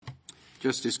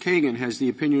Justice Kagan has the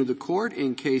opinion of the Court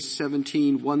in Case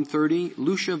 17-130,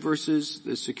 Lucia versus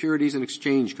the Securities and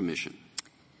Exchange Commission.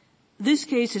 This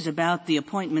case is about the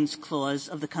Appointments Clause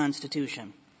of the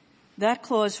Constitution. That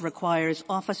clause requires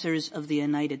officers of the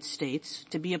United States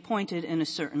to be appointed in a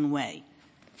certain way,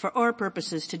 for our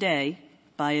purposes today,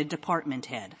 by a department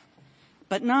head.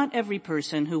 But not every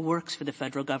person who works for the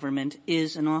federal government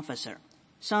is an officer.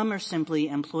 Some are simply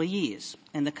employees,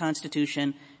 and the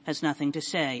Constitution has nothing to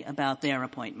say about their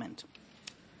appointment.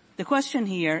 The question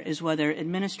here is whether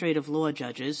administrative law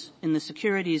judges in the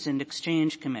Securities and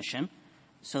Exchange Commission,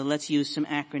 so let's use some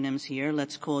acronyms here,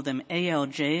 let's call them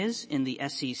ALJs in the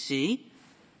SEC,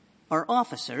 are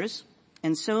officers,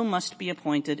 and so must be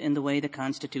appointed in the way the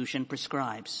Constitution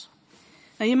prescribes.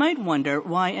 Now, you might wonder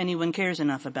why anyone cares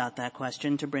enough about that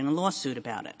question to bring a lawsuit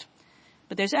about it.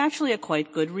 But there's actually a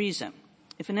quite good reason.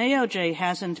 If an ALJ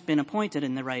hasn't been appointed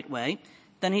in the right way,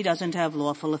 then he doesn't have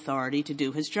lawful authority to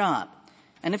do his job.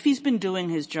 And if he's been doing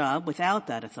his job without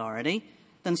that authority,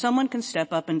 then someone can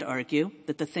step up and argue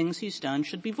that the things he's done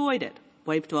should be voided,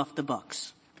 wiped off the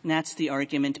books. And that's the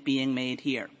argument being made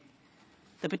here.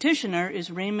 The petitioner is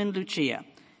Raymond Lucia,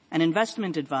 an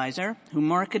investment advisor who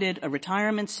marketed a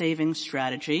retirement savings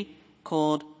strategy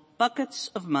called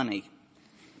Buckets of Money.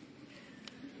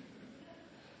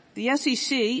 The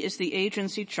SEC is the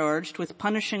agency charged with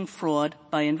punishing fraud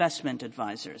by investment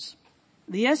advisors.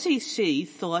 The SEC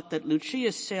thought that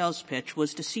Lucia's sales pitch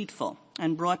was deceitful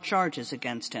and brought charges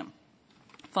against him.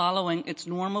 Following its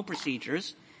normal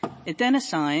procedures, it then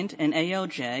assigned an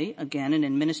ALJ, again an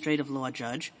administrative law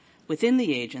judge, within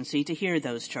the agency to hear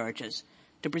those charges,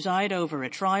 to preside over a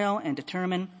trial and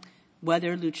determine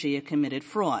whether Lucia committed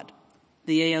fraud.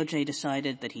 The ALJ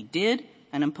decided that he did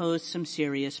and imposed some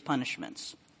serious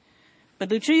punishments. But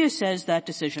Lucia says that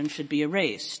decision should be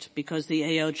erased because the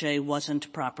ALJ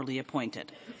wasn't properly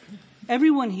appointed.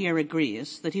 Everyone here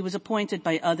agrees that he was appointed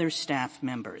by other staff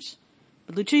members.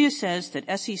 But Lucia says that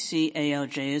SEC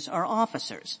ALJs are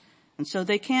officers, and so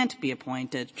they can't be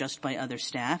appointed just by other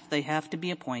staff. They have to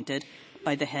be appointed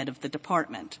by the head of the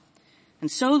department. And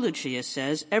so Lucia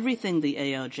says everything the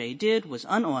ALJ did was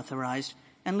unauthorized,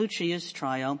 and Lucia's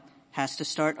trial has to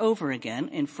start over again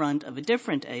in front of a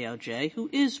different ALJ who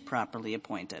is properly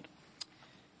appointed.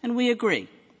 And we agree.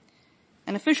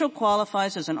 An official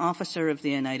qualifies as an officer of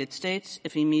the United States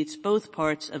if he meets both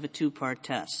parts of a two-part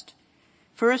test.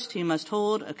 First, he must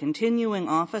hold a continuing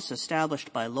office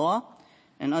established by law.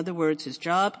 In other words, his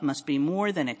job must be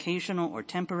more than occasional or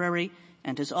temporary,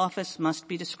 and his office must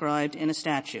be described in a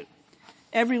statute.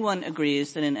 Everyone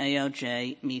agrees that an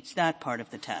ALJ meets that part of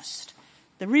the test.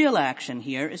 The real action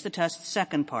here is the test's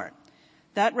second part.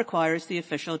 That requires the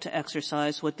official to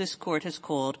exercise what this Court has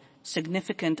called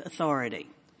significant authority.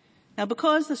 Now,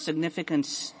 because the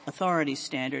significant authority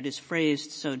standard is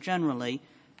phrased so generally,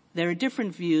 there are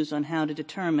different views on how to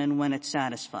determine when it's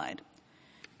satisfied.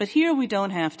 But here we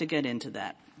don't have to get into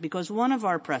that, because one of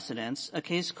our precedents, a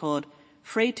case called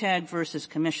Freytag versus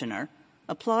Commissioner,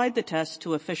 applied the test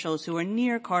to officials who are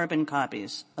near carbon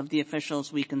copies of the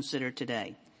officials we consider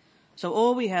today. So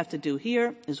all we have to do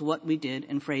here is what we did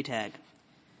in Freytag.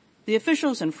 The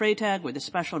officials in Freytag were the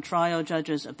special trial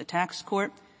judges of the tax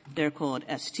court. They're called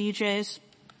STJs.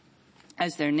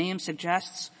 As their name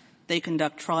suggests, they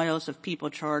conduct trials of people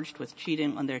charged with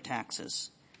cheating on their taxes.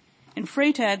 In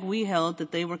Freytag, we held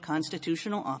that they were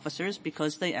constitutional officers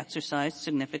because they exercised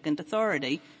significant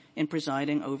authority in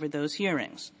presiding over those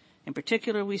hearings. In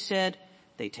particular, we said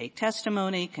they take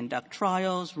testimony, conduct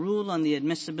trials, rule on the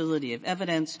admissibility of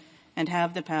evidence, and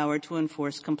have the power to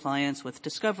enforce compliance with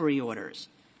discovery orders.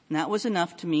 And that was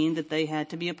enough to mean that they had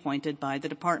to be appointed by the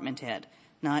department head,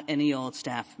 not any old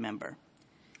staff member.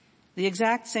 The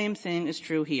exact same thing is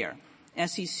true here.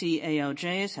 SEC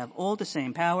ALJs have all the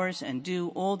same powers and do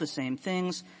all the same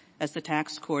things as the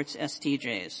tax court's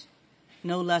STJs.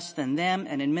 No less than them,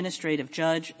 an administrative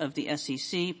judge of the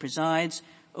SEC presides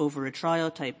over a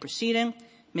trial-type proceeding,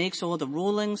 makes all the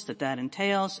rulings that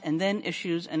entails, and then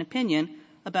issues an opinion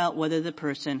about whether the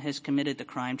person has committed the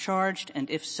crime charged, and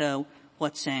if so,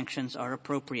 what sanctions are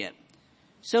appropriate.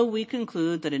 So we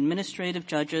conclude that administrative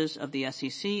judges of the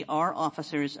SEC are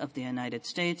officers of the United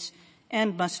States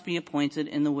and must be appointed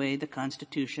in the way the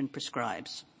Constitution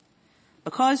prescribes.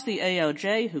 Because the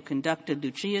ALJ who conducted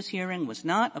Lucia's hearing was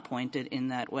not appointed in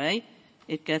that way,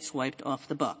 it gets wiped off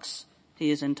the books. He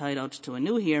is entitled to a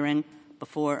new hearing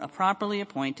before a properly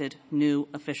appointed new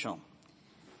official.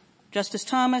 Justice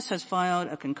Thomas has filed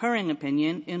a concurring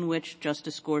opinion in which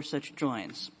Justice Gorsuch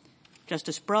joins.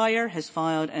 Justice Breyer has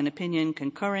filed an opinion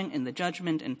concurring in the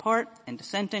judgment in part and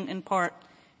dissenting in part,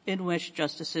 in which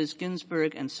Justices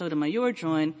Ginsburg and Sotomayor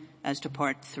join, as to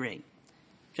Part 3.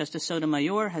 Justice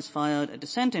Sotomayor has filed a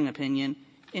dissenting opinion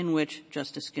in which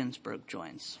Justice Ginsburg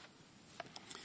joins.